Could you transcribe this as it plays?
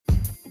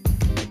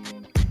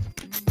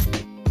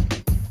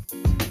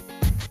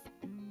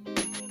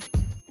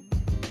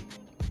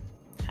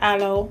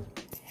Hello.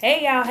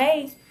 Hey y'all,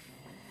 hey.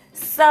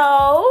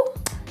 So,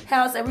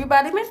 how's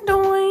everybody been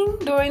doing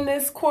during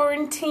this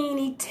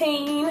quarantine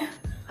teen?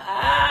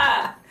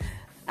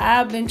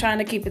 I've been trying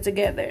to keep it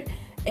together.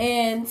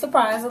 And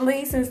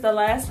surprisingly, since the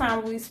last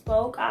time we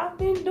spoke, I've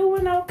been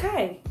doing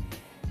okay.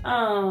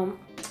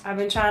 I've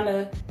been trying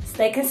to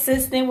stay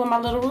consistent with my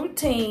little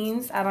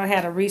routines. I done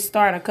had to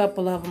restart a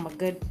couple of them a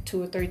good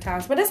 2 or 3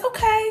 times, but it's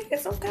okay.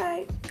 It's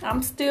okay.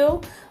 I'm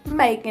still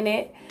making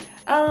it.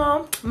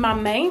 My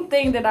main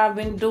thing that I've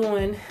been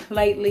doing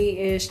lately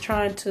is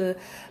trying to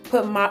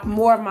put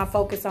more of my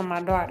focus on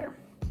my daughter.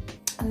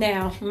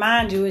 Now,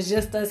 mind you, it's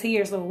just us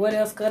here, so what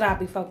else could I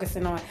be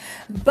focusing on?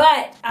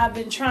 But I've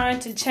been trying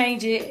to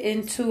change it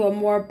into a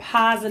more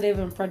positive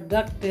and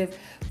productive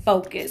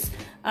focus.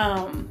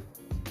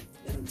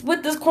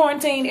 With this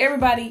quarantine,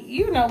 everybody,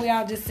 we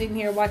all just sitting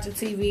here watching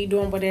TV,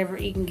 doing whatever,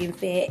 eating, getting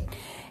fat.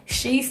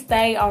 She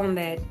stay on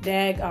that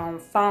daggone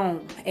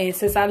phone. And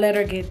since I let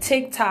her get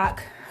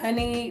TikTok,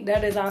 honey,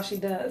 that is all she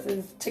does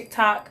is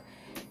TikTok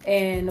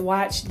and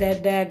watch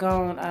that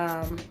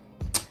daggone,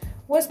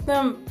 what's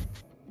them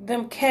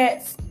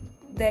cats,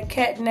 that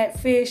cat and that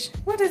fish,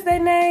 what is their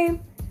name?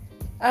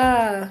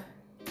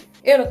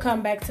 It'll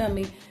come back to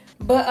me.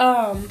 But,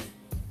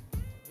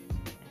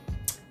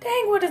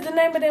 dang, what is the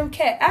name of them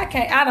cat?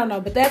 I don't know,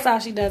 but that's all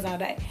she does all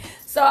day.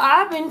 So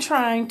I've been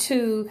trying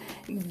to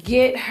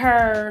get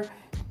her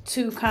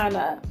to kind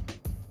of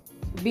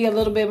be a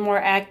little bit more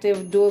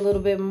active, do a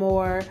little bit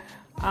more.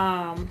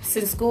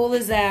 Since school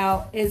is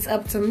out, it's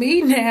up to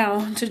me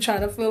now to try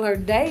to fill her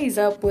days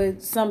up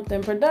with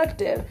something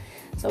productive.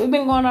 So we've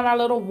been going on our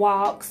little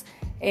walks,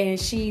 and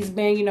she's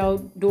been,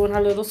 doing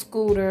her little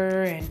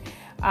scooter and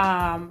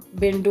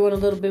been doing a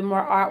little bit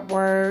more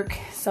artwork.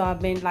 So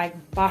I've been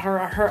bought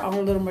her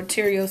own little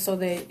material so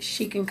that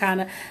she can kind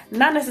of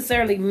not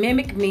necessarily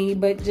mimic me,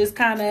 but just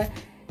kind of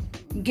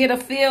get a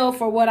feel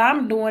for what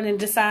I'm doing and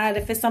decide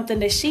if it's something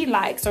that she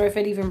likes or if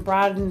it even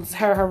broadens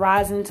her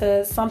horizon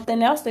to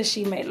something else that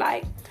she may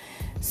like.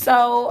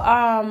 So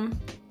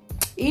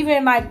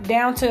even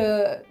down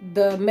to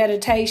the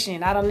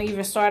meditation, I done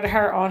even started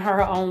her on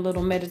her own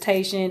little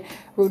meditation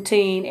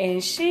routine,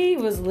 and she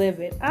was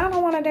livid. I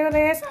don't want to do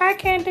this. I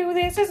can't do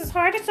this. This is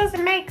hard. This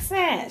doesn't make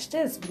sense.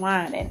 Just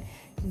whining.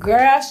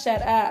 Girl,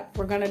 shut up.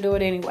 We're going to do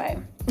it anyway.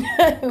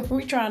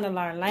 We're trying to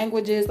learn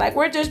languages.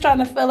 We're just trying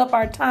to fill up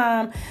our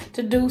time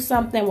to do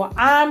something. Well,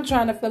 I'm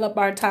trying to fill up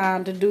our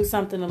time to do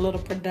something a little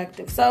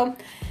productive. So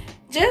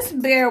just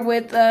bear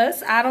with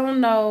us. I don't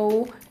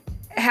know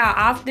how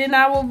often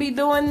I will be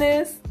doing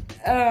this.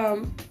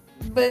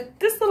 But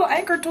this little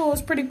anchor tool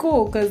is pretty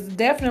cool because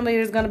definitely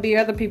there's going to be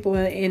other people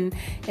in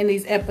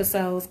these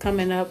episodes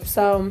coming up.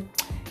 So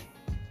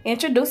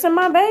introducing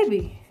my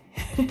baby.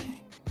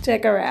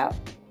 Check her out.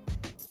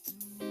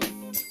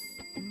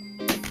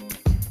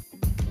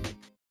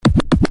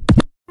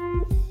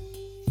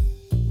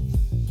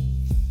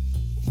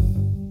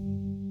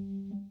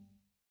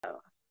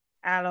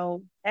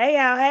 Hello. Hey,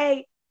 y'all.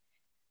 Hey.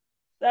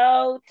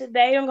 So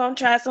today I'm going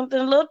to try something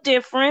a little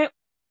different.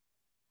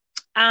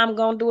 I'm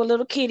going to do a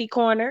little kitty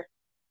corner.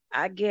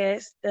 I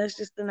guess that's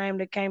just the name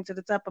that came to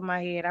the top of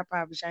my head. I'll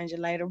probably change it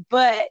later.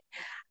 But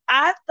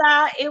I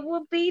thought it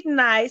would be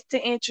nice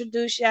to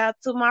introduce y'all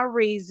to my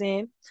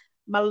reason,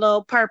 my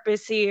little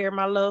purpose here,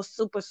 my little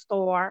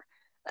superstar.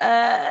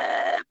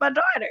 My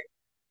daughter,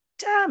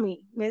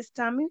 Tommy. Miss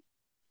Tommy.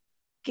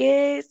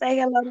 Say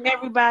hello to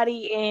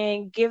everybody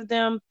and give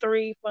them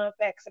 3 fun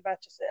facts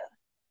about yourself.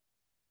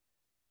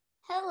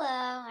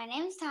 Hello, my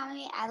name is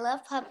Tommy. I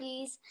love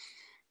puppies.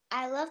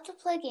 I love to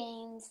play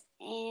games,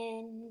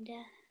 and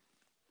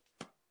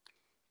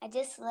I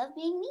just love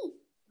being me.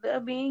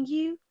 Love being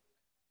you?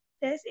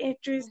 That's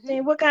interesting.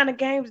 Mm-hmm. What kind of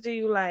games do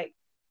you like?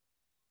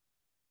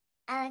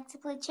 I like to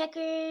play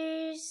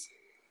checkers,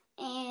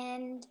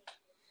 and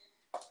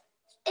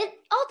it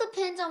all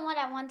depends on what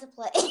I want to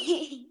play.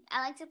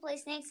 I like to play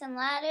snakes and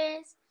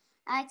ladders.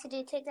 I like to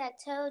do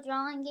tic-tac-toe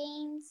drawing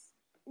games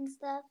and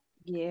stuff.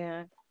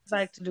 Yeah, I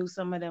like to do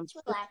some of them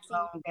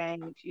long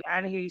games.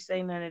 I didn't hear you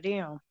say none of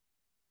them.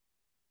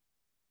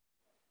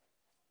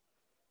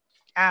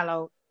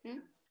 Hello.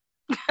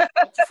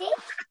 What you say?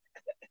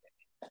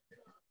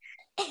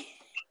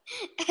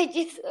 I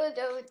just don't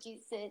know what you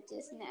said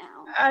just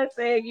now. I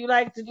said you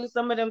like to do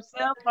some of them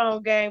cell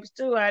phone games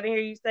too. I didn't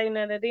hear you say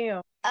none of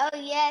them. Oh,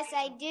 yes,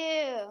 I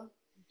do.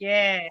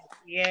 Yeah.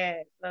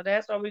 So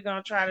that's why we're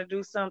going to try to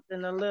do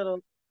something a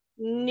little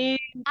new.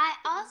 I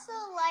also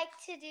like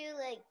to do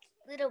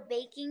little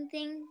baking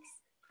things.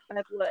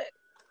 Like what?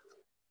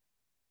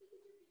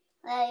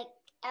 I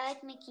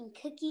like making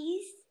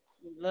cookies.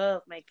 You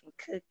love making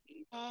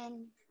cookies.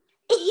 And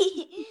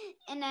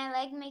I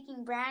like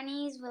making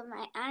brownies with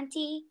my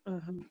auntie.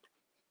 Mm-hmm.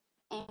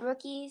 And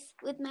rookies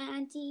with my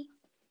auntie.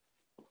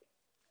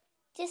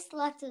 Just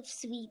lots of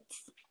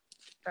sweets.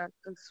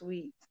 Lots of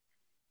sweets.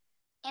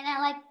 And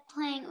I like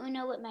playing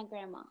Uno with my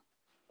grandma.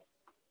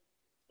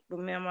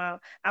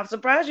 Remember, I'm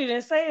surprised you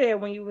didn't say that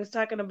when you was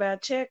talking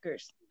about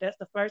checkers. That's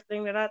the first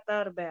thing that I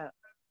thought about.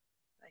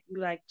 You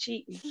like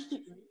cheating.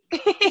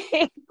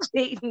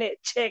 Cheating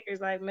at checkers.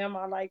 Like, ma'am,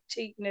 I like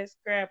cheating at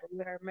Scrabble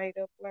with her made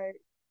up word.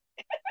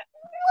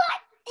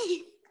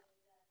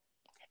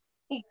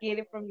 What? Get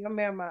it from your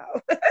memo.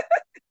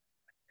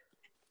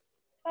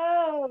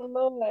 Oh,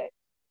 Lord.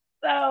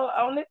 So,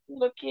 on this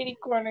little kitty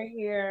corner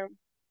here,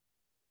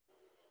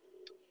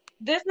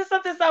 this is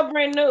something so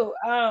brand new.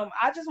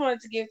 I just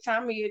wanted to give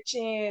Tommy a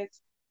chance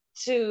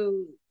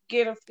to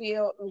get a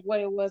feel of what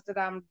it was that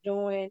I'm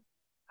doing.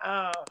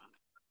 Um,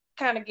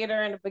 Kind of get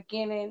her in the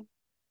beginning.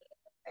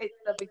 It's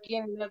the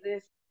beginning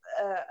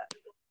uh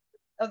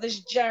of this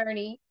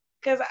journey.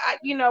 Because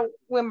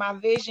with my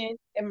vision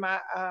and my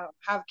how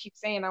I keep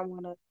saying I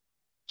want to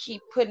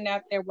keep putting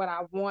out there what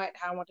I want,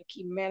 how I want to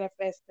keep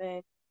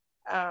manifesting,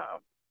 um,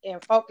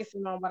 and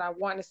focusing on what I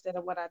want instead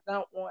of what I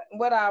don't want.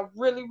 What I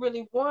really,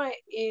 really want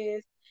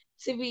is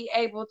to be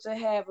able to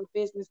have a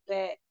business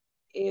that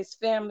is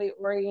family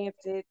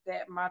oriented,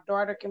 that my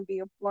daughter can be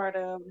a part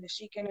of, that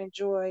she can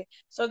enjoy,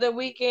 so that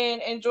we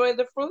can enjoy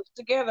the fruits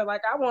together.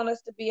 Like, I want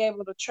us to be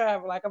able to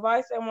travel. Like, if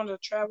I say I want to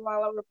travel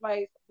all over the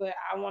place, but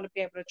I want to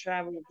be able to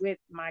travel with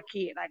my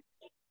kid. Like,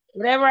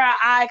 whatever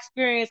I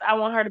experience, I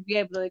want her to be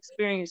able to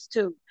experience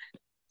too.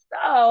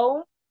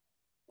 So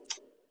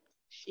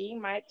she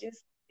might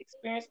just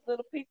experience a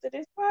little piece of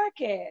this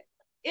podcast.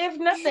 If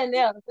nothing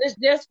else, it's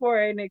just for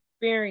an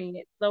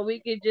experience. So we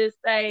could just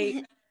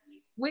say,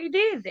 we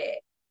did that.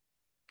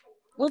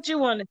 What you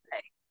want to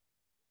say?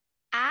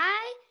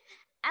 I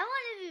I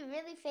want to be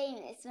really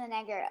famous when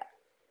I grow up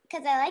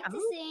because I like to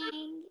Oh,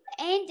 sing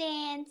and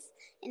dance,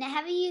 and I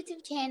have a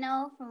YouTube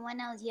channel from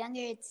when I was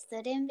younger. It's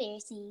still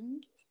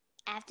embarrassing.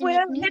 I have to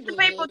well, make new tell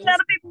videos.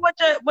 the people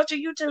what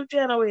your YouTube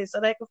channel is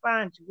so they can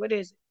find you. What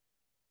is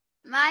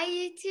it? My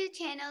YouTube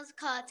channel is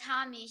called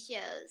Tommy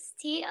Shows.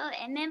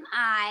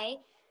 TOMMI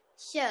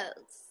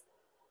Shows.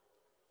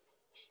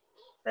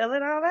 Spell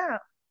it all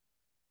out.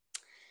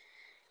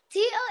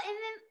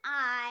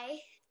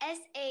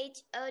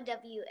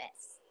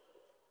 TOMMISHOWS.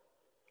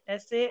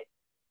 That's it.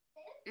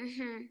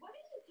 Mhm.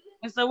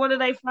 And so, what do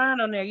they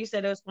find on there? You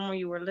said it was from when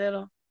you were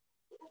little.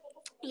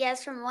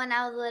 Yes, from when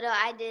I was little,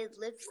 I did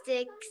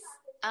lipsticks.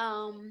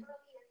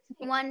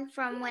 One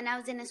from when I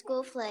was in a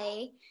school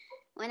play,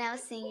 when I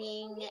was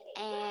singing,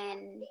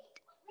 and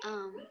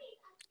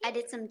I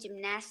did some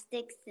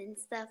gymnastics and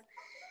stuff.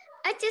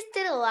 I just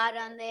did a lot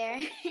on there.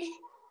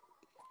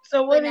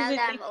 So, But what is now it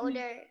that that I'm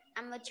older,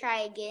 I'm gonna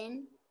try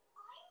again.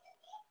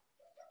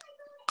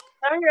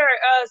 turn your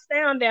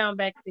sound down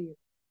back there?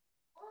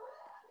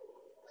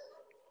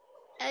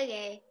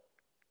 Okay,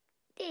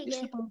 there You're you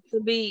go. supposed to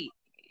be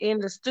in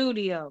the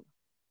studio.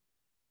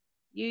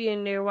 You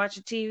in there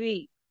watching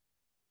TV.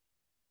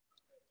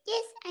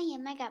 Yes, I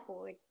am. I got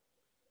bored.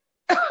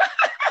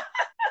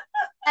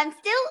 I'm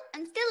still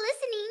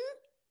listening.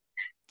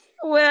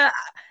 Well,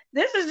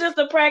 this is just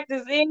a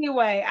practice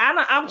anyway.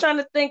 I'm trying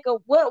to think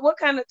of what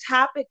kind of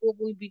topic would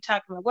we be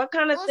talking about? What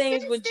kind of Well,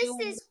 things since would this you?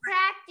 is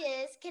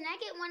practice, can I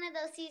get one of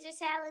those Caesar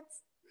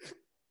salads?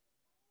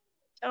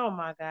 Oh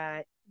my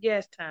God!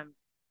 Yes, Tommy.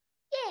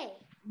 Yay!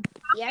 You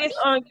It's ready?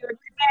 on your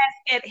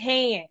task at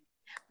hand.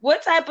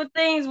 What type of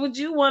things would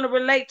you want to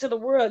relate to the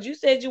world? You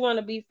said you want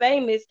to be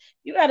famous.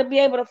 You got to be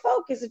able to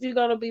focus if you're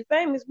going to be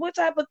famous. What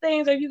type of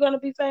things are you going to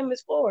be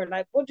famous for?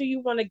 Like, what do you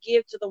want to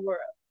give to the world?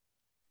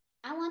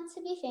 I want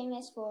to be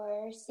famous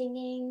for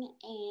singing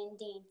and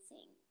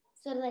dancing,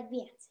 sort of like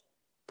Beyonce.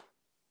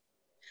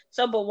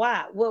 So, but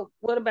why?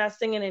 What about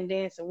singing and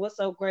dancing? What's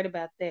so great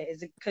about that?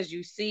 Is it because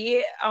you see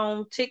it on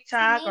To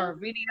TikTok me, or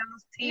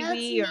videos, no, to TV,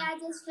 me, or I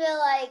just feel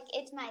like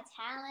it's my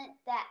talent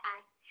that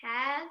I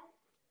have.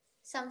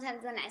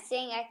 Sometimes when I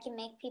sing, I can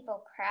make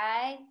people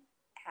cry.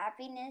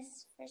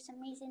 Happiness for some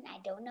reason. I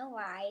don't know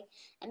why.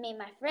 I made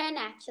my friend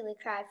actually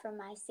cry from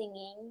my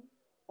singing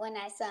when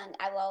I sung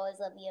I Will Always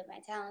Love You at my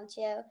talent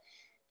show.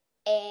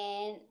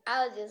 And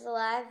I was just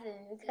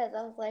laughing because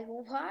I was like,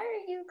 why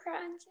are you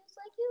crying? She was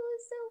like, you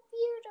were so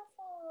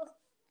beautiful.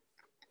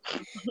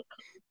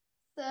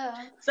 So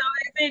so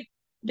is it?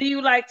 Do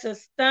you like to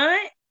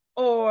stunt,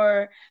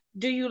 or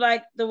do you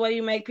like the way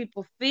you make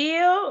people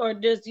feel, or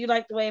just you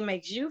like the way it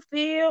makes you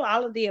feel?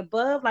 All of the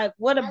above. Like,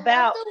 what I love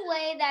about? the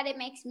way that it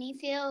makes me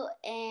feel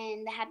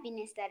and the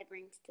happiness that it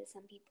brings to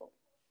some people.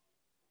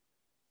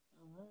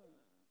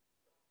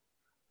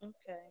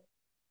 Okay.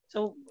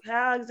 So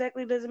how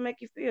exactly does it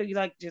make you feel? You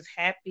like just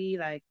happy,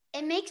 like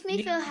It makes me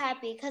do feel you,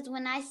 happy because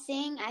when I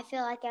sing, I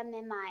feel like I'm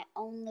in my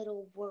own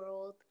little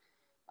world.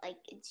 Like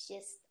it's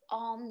just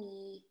all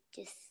me,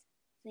 just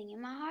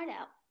singing my heart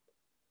out.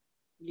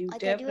 you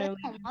Like I do at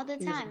definitely home all the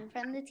is time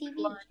from the in TV.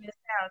 this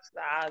house.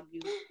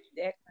 You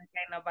definitely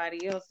ain't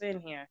nobody else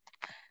in here.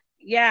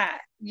 Yeah,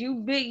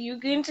 you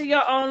get into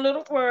your own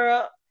little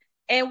world.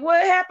 And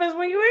what happens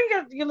when you're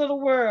in your little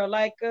world?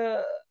 Like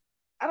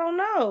I don't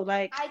know.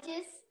 Like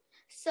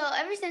So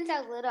ever since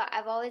I was little,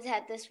 I've always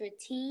had this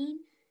routine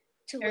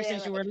to ever where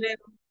since you were like,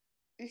 little.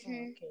 Oh,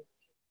 hmm okay.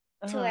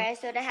 to Uh-huh. where I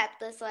sort of had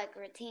this like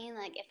routine.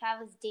 Like if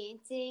I was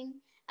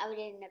dancing, I would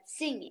end up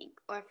singing,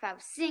 or if I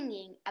was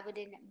singing, I would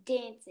end up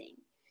dancing,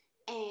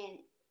 and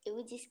it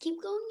would just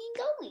keep going and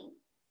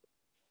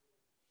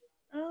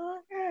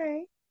going.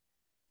 Okay.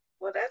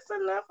 Well, that's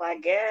enough, I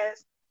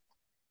guess.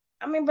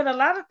 I mean, but a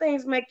lot of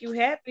things make you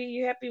happy.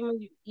 You're happy when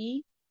you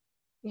eat.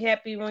 You're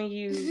happy when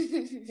you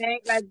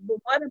think. Like, but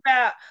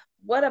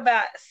what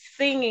about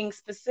singing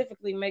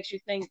specifically makes you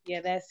think,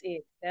 yeah, that's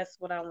it. That's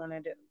what I want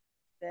to do.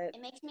 That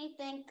It makes me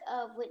think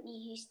of Whitney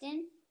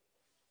Houston,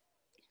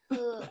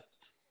 who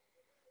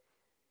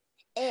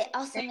it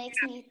also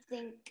makes me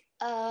think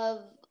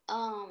of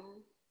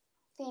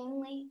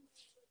family,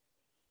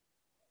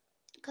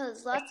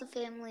 because lots of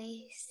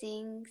family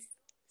sings.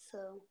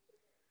 So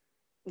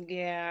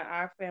yeah,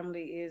 our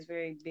family is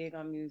very big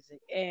on music,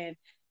 and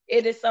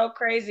it is so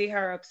crazy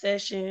her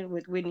obsession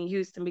with Whitney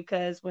Houston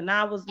because when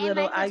I was and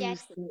little, Michael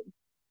Jackson.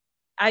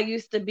 I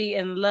used to be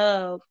in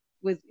love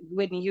with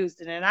Whitney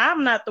Houston, and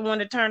I'm not the one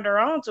that turned her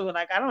on to it.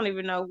 Like I don't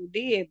even know who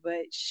did,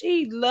 but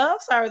she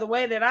loves her the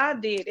way that I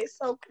did. It's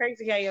so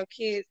crazy how your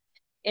kids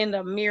end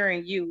up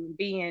mirroring you and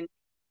being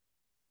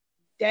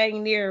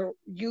dang near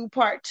you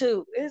part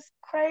two. It's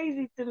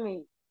crazy to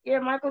me. Yeah,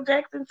 Michael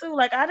Jackson too.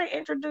 Like I didn't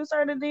introduce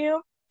her to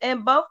them,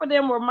 and both of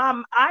them were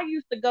my. I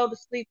used to go to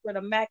sleep with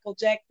a Michael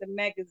Jackson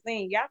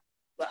magazine. Y'all,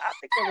 well, I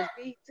think it was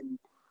BT.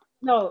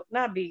 No,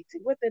 not BT.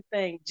 What the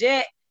thing?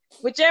 Jet.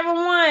 Whichever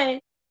one.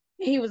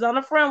 He was on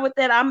the front with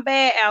that I'm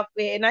bad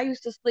outfit, and I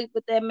used to sleep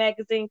with that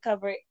magazine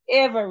cover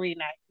every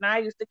night. And I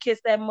used to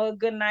kiss that mug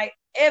goodnight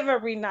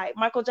every night.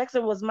 Michael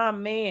Jackson was my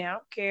man. I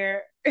don't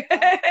care.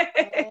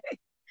 Okay.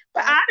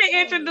 But I didn't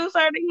Okay. introduce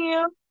her to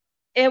him.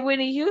 And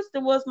Whitney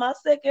Houston was my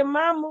second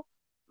mama.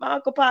 My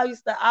Uncle Paul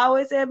used to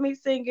always have me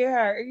singing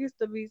her. It used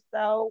to be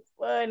so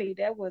funny.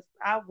 I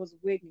was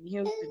Whitney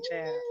Houston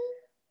child.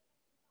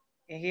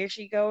 And here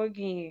she go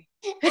again.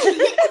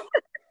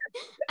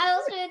 I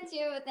was trying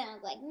to, but then I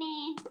was like,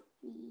 nah.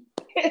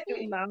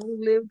 Long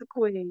live the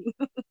queen.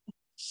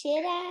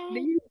 Should I?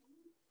 You,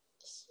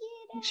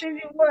 Should should I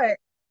you what?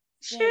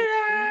 Should sing?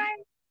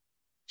 I?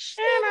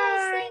 Should Should I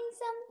I? sing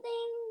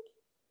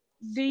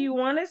something? Do you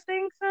want to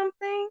sing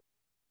something?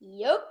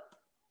 Yup.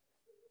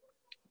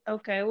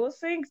 Okay, we'll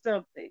sing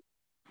something.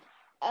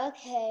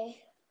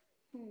 Okay.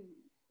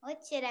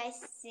 What should I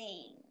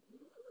sing?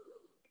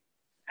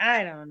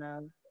 I don't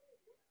know.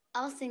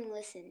 I'll sing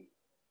Listen.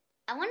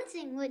 I want to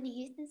sing Whitney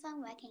Houston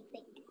song, but I can't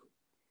think.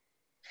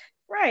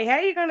 Right. How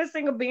you gonna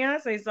sing a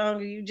Beyonce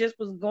song if you just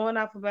was going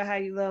off about how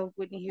you love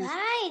Whitney Houston?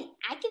 Fine.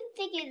 I can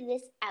figure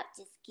this out.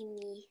 Just give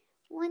me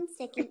 1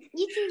 second.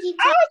 You can keep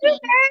I was talking.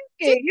 just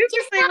asking. You can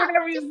Just sing talk.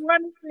 whatever you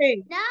want to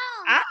sing. No, I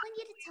I want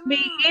you to me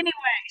talk.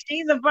 anyway.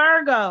 She's a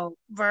Virgo.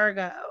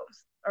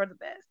 Virgos are the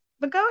best.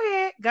 But go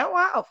ahead, go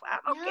off. I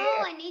don't No,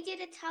 care. I need you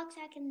to talk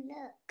so I can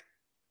look.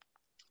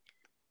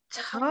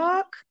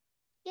 Talk.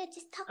 Yeah,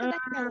 just talk about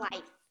your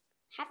life.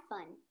 Have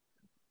fun.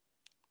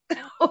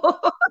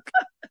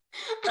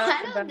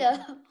 I don't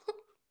know.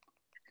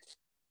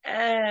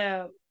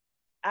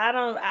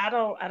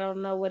 I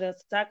don't know what else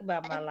to talk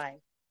about my life.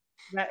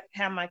 About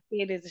how my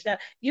kid is a child.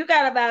 You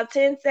got about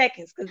 10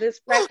 seconds because this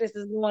practice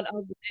is going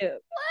overdue.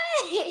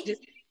 What?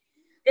 Just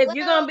if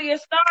you're Well, gonna be a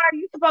star,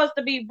 you're supposed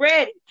to be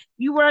ready.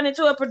 You run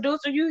into a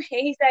producer,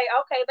 he say,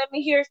 okay, let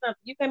me hear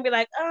something. You can be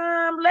like,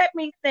 let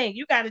me think.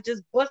 You gotta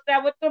just bust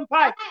out with them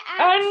pipes.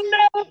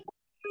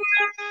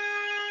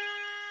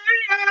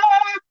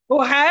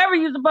 Or however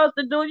you're supposed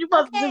to do it. You're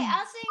supposed to okay, just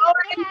I'll sing I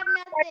have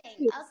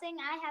nothing. I'll sing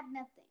I have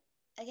nothing.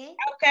 Okay?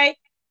 okay.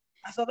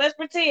 So let's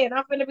pretend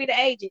I'm gonna be the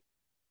agent.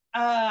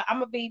 I'm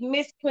gonna be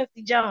Miss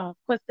Quincy Jones,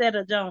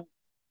 Quincetta Jones.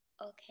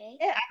 Okay.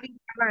 Yeah, I'll be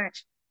my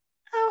lunch.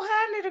 Oh,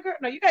 hi, little girl.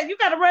 No, you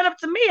got to run up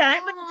to me. I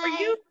ain't looking for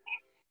you.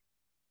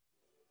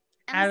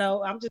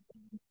 Hello, I'm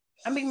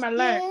being my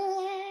lunch.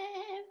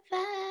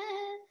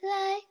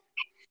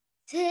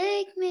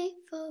 Take me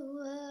for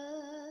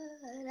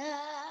what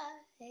I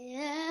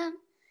am,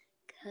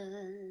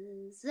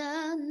 'cause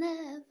I'll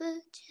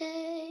never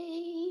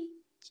change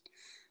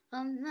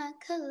all my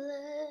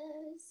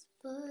colors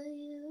for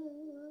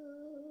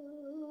you.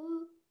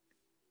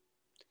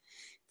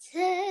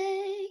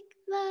 Take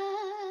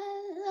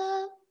my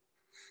love,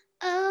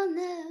 I'll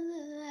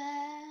never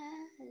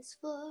ask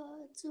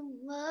for too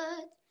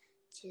much,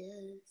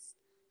 just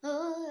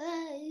all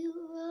that you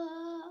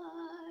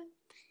are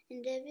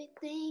and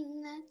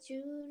everything that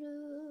you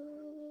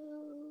do.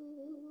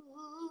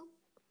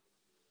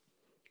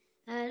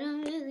 I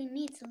don't really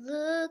need to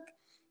look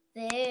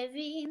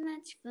very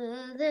much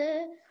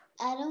further.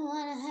 I don't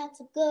wanna have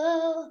to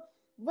go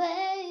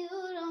where you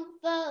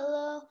don't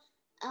follow.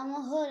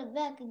 I'ma hold it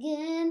back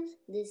again.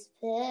 This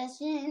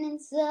passion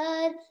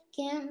inside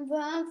can't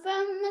run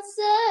from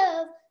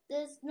myself.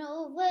 There's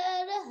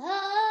nowhere to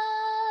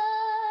hide.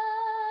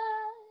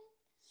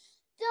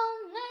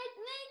 Don't make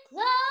me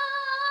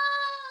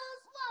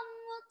close one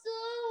more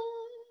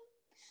door.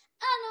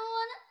 I don't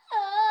wanna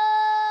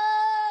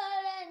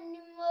hurt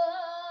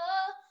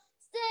anymore.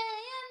 Stay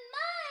in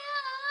my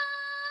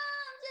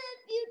arms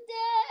if you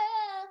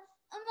dare.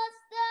 Or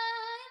must I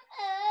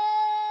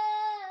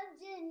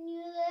imagine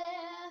you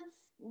there?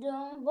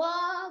 Don't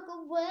walk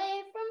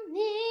away from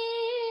me.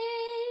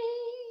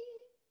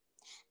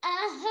 I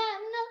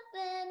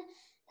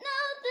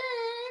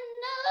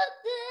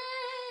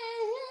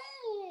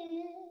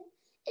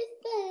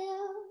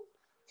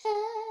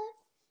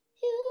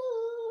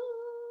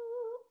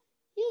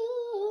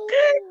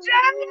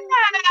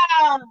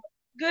Wow.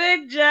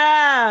 Good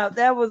job.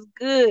 That was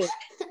good.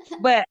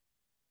 But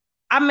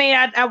I mean,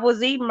 I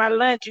was eating my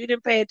lunch. You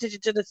didn't pay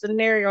attention to the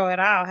scenario at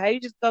all. How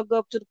you just go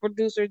up to the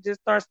producer and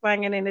just start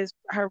slanging in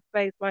her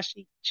face while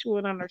she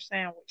chewing on her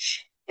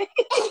sandwich? You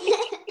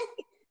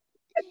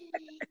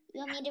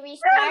want me to That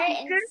restart was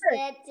and good.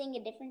 instead sing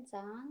a different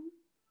song?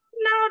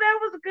 No, that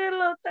was a good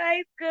little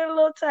taste. Good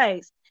little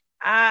taste.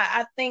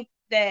 I think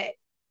that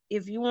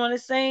if you want to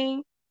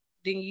sing,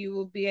 then you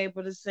will be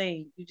able to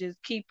sing. You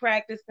just keep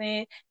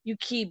practicing. You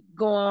keep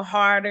going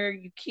harder.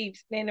 You keep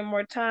spending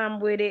more time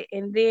with it,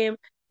 and then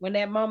when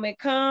that moment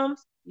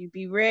comes, you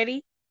be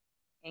ready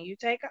and you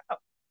take off.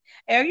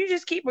 Or you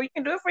just keep, or you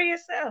can do it for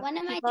yourself. One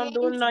of my Keep on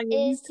doing dreams it on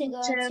your is to YouTube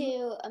go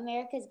channel. to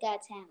America's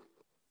Got Talent.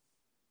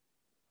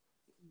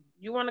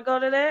 You want to go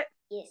to that?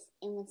 Yes,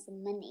 and with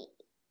some money,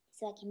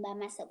 so I can buy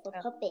myself a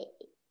Oh. puppet.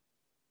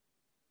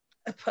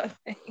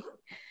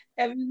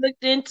 Have you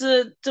looked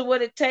into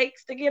what it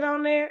takes to get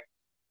on there?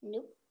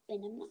 Nope,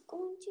 and I'm not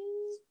going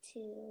to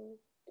till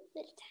a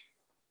bit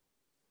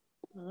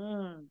of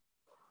time.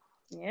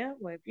 Yeah,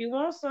 well, if you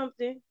want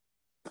something,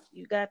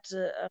 you got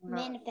to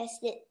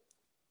manifest it.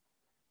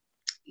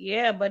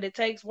 Yeah, but it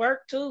takes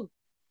work too.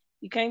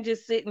 You can't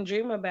just sit and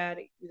dream about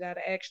it. You got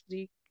to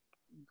actually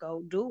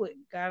go do it.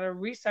 You got to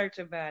research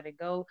about it.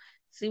 Go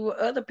see what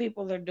other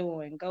people are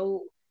doing.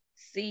 Go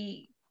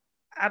see.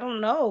 I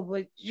don't know,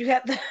 but you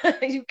have to.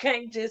 You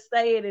can't just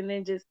say it and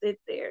then just sit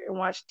there and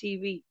watch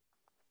TV.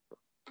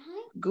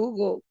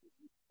 Google.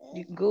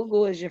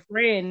 Google is your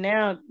friend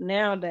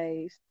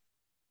nowadays.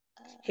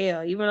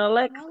 Hell, even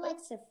Alexa. More like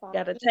Safari.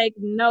 Got to take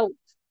notes.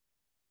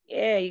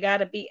 Yeah, you got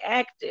to be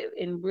active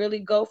and really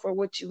go for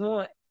what you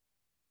want.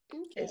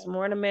 Okay. It's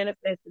more to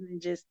manifesting than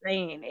just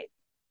saying it.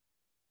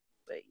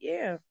 But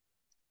yeah,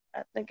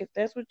 I think if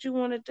that's what you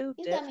want to do,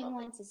 you definitely got me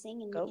wanting to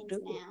sing and go dance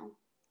do now.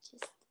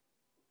 It.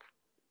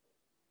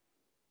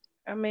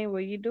 I mean,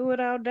 well, you do it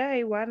all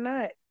day. Why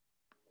not?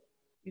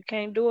 You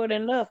can't do it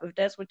enough if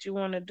that's what you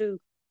want to do.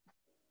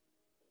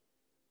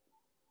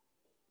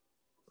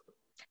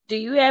 Do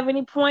you have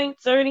any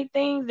points or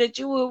anything that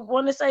you would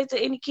want to say to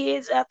any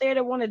kids out there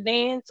that want to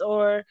dance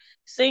or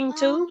sing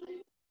too?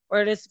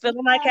 Or just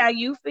feeling like how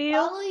you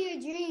feel? Follow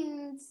your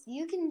dreams.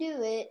 You can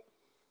do it.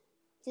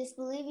 Just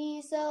believe in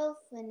yourself,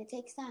 and it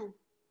takes time.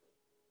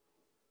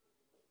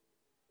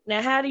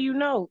 Now, how do you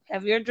know?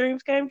 Have your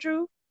dreams came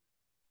true?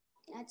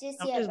 Not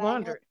just I'm yet, just but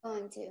wondering. I know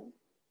it's going to.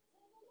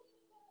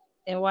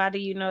 And why do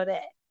you know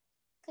that?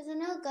 Because I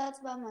know God's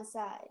by my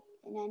side,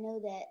 and I know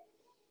that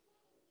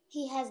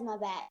He has my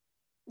back,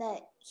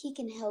 that He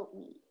can help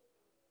me.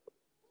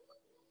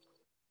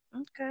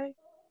 Okay.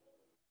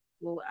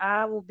 Well,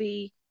 I will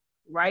be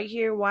right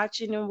here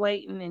watching and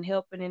waiting and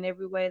helping in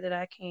every way that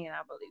I can.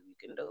 I believe you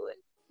can do it.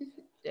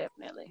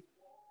 Definitely.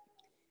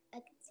 I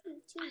can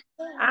see you.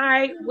 All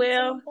right.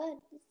 Well,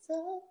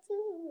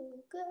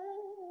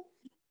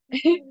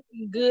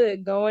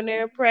 good. Go in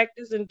there and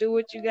practice and do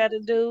what you got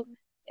to do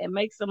and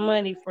make some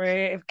money for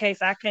it in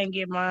case I can't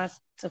get mine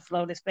to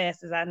float as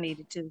fast as I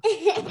needed to.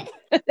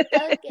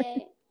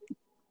 Okay.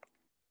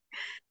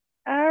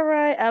 All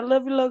right. I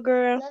love you, little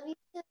girl. Love you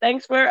too.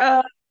 Thanks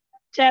for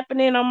tapping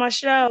in on my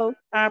show.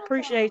 I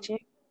appreciate you.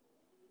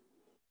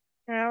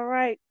 All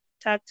right.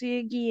 Talk to you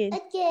again.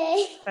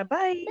 Okay.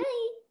 Bye-bye.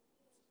 Bye.